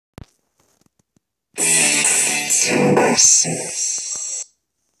Hey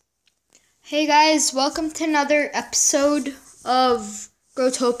guys, welcome to another episode of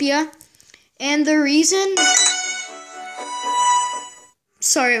Growtopia. And the reason...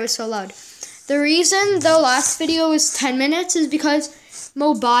 Sorry, it was so loud. The reason the last video was 10 minutes is because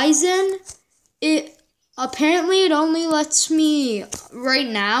Mobizen, apparently it only lets me, right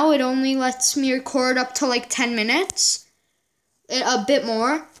now, it only lets me record up to like 10 minutes. A bit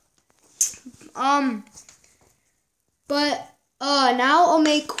more. But now I'll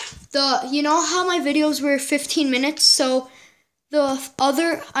make you know how my videos were 15 minutes, so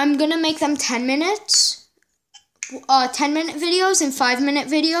I'm gonna make them 10 minutes, 10-minute videos and 5-minute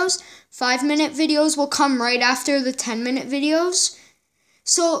videos. 5-minute videos will come right after the 10-minute videos.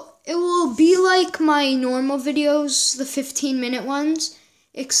 So it will be like my normal videos, the 15-minute ones,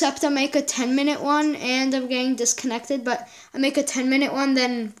 except I make a 10-minute one and I'm getting disconnected, but I make a 10-minute one,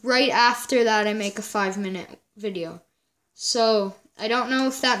 then right after that I make a 5-minute video. So I don't know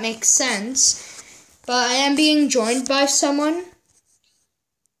if that makes sense, but I am being joined by someone.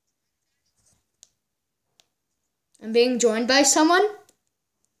 I'm being joined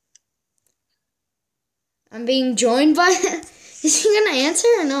by... Is he gonna answer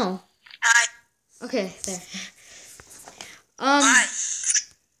or no? Hi. Okay, there. Bye.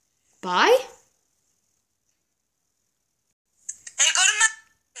 Bye? Hey, go to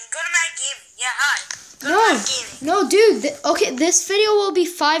my gaming. Yeah, hi. Go to my gaming. No, dude. Okay, this video will be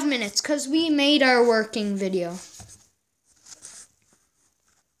 5 minutes because we made our working video.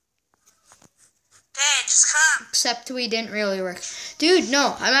 Hey, just come. Except we didn't really work. Dude,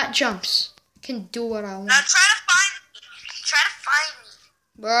 no, I'm at Jumps. I can do what I want. Now try to find me.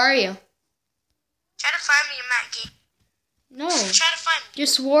 Where are you? Try to find me in my game. No. Try to find me.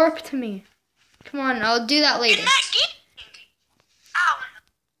 Just warp to me. Come on, I'll do that later. In that game. Ow.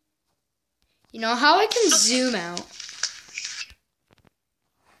 You know how I can zoom out?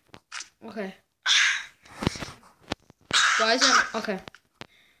 Okay. Why is it? Okay.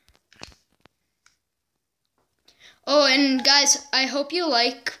 Oh, and guys, I hope you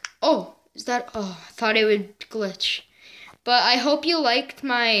like... Oh, is that... Oh, I thought it would glitch. But I hope you liked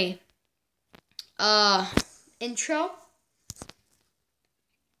my intro.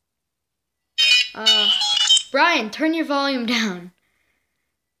 Brian, turn your volume down.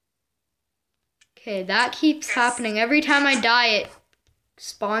 Okay, that keeps happening. Every time I die, it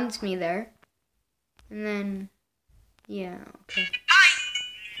spawns me there. And then, yeah, okay. Hi.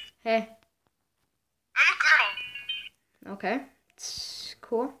 Hey. I'm a girl. Okay, it's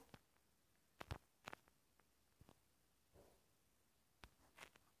cool.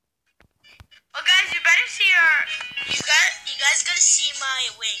 Well, guys, you better see you guys gotta see my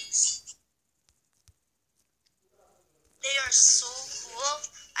wings. They are so cool.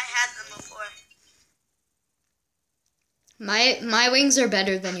 I had them before. My wings are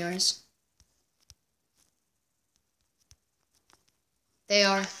better than yours. They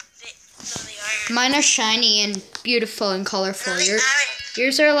are. No, they aren't. Mine are shiny and beautiful and colorful. No, they aren't.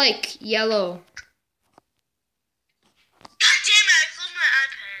 Yours are like yellow. God damn it! I closed my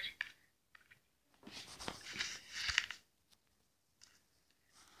iPad.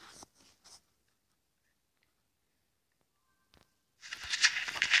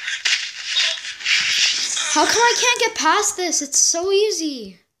 How come I can't get past this? It's so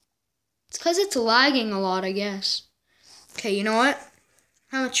easy. It's because it's lagging a lot, I guess. Okay, you know what?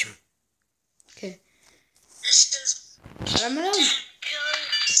 How much? Okay. I'm gonna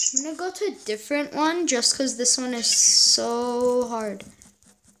go to a different one just because this one is so hard.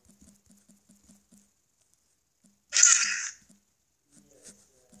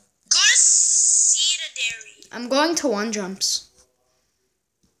 Go to Cedar Dairy. I'm going to One Jumps.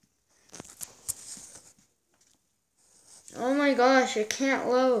 Oh my gosh, it can't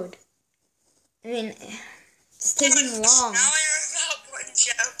load. I mean, it's taking long. Now I remember One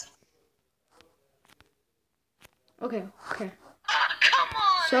Jump. Okay. Oh, come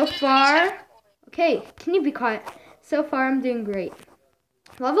on. So far, okay, can you be quiet? So far, I'm doing great.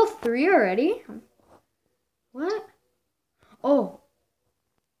 Level 3 already? What? Oh.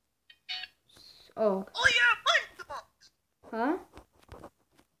 Oh, you're a One Jump. Huh?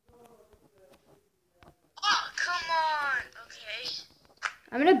 Oh, come on. Okay.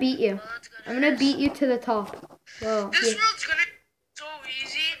 I'm gonna beat you. Well, I'm gonna beat you to the top. Whoa. This Yeah. world's gonna be so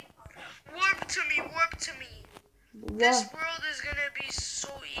easy. Warp to me. Whoa. This world is gonna be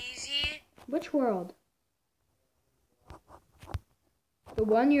so easy. Which world? The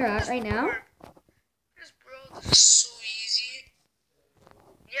one you're at right now? This world is so easy.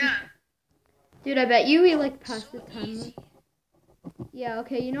 Yeah. Dude, I bet you we like passed the time. Yeah,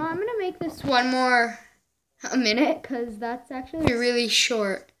 okay, you know, I'm gonna make this one more A minute? Because that's actually really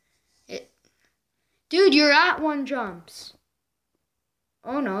short. Dude, you're at 1 jumps.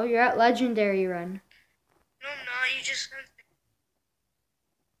 Oh no, you're at legendary run. No, I'm not. You just.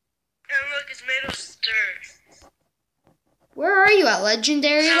 And look, it's made of stir. Where are you at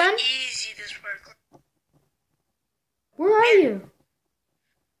legendary How run? easy this parkour. Where are you?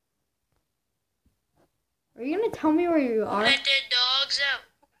 Are you gonna tell me where you are? Let the dogs out.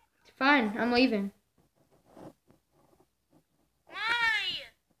 Fine, I'm leaving. Why?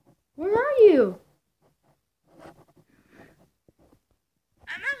 Where are you?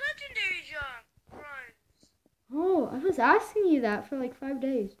 I'm at legendary jump. Runs. Oh, I was asking you that for like 5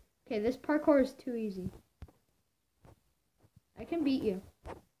 days. Okay, this parkour is too easy. I can beat you.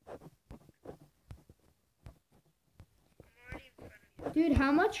 I'm already in front of Dude,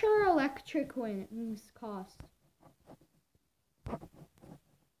 how much are electric wings cost?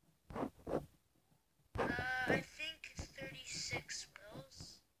 you. I think 36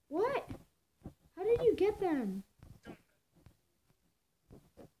 bills. What? How did you get them? Don't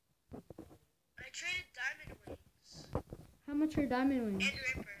know. I traded diamond wings. How much are diamond wings? And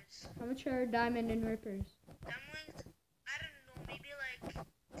rippers. How much are diamond and rippers? Diamond wings, I don't know, maybe like 10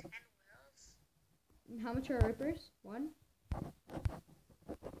 whales. And how much are rippers? 1?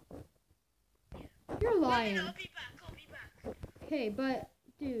 Yeah. You're lying. I'll be back. Okay, but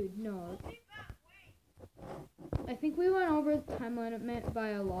dude, no. I'll be back, wait. I think we went over the time limit by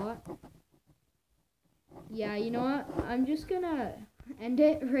a lot. Yeah, you know what? I'm just gonna end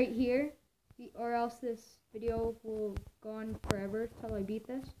it right here, or else this video will go on forever till I beat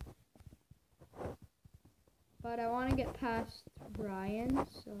this. But I want to get past Ryan,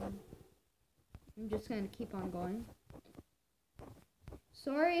 so I'm just gonna keep on going.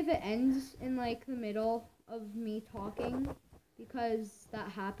 Sorry if it ends in like the middle of me talking, because that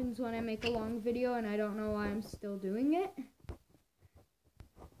happens when I make a long video and I don't know why I'm still doing it.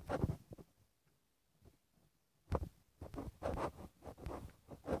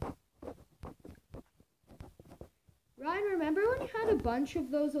 Ryan, remember when you had a bunch of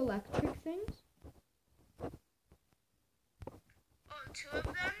those electric things? Oh, 2 of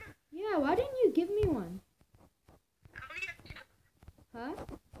them? Yeah, why didn't you give me one? I only have 2. Huh?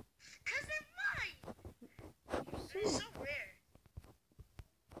 Because they're mine. They're so rare.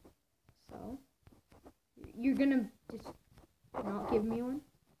 So? You're gonna just not give me one?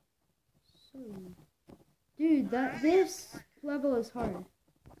 So, dude, this level is hard.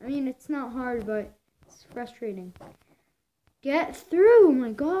 I mean, it's not hard, but it's frustrating. Get through, oh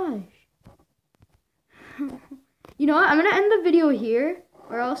my gosh. You know what? I'm gonna end the video here,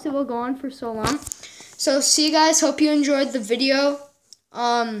 or else it will go on for so long. So see you guys. Hope you enjoyed the video.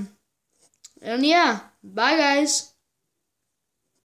 And yeah, bye guys.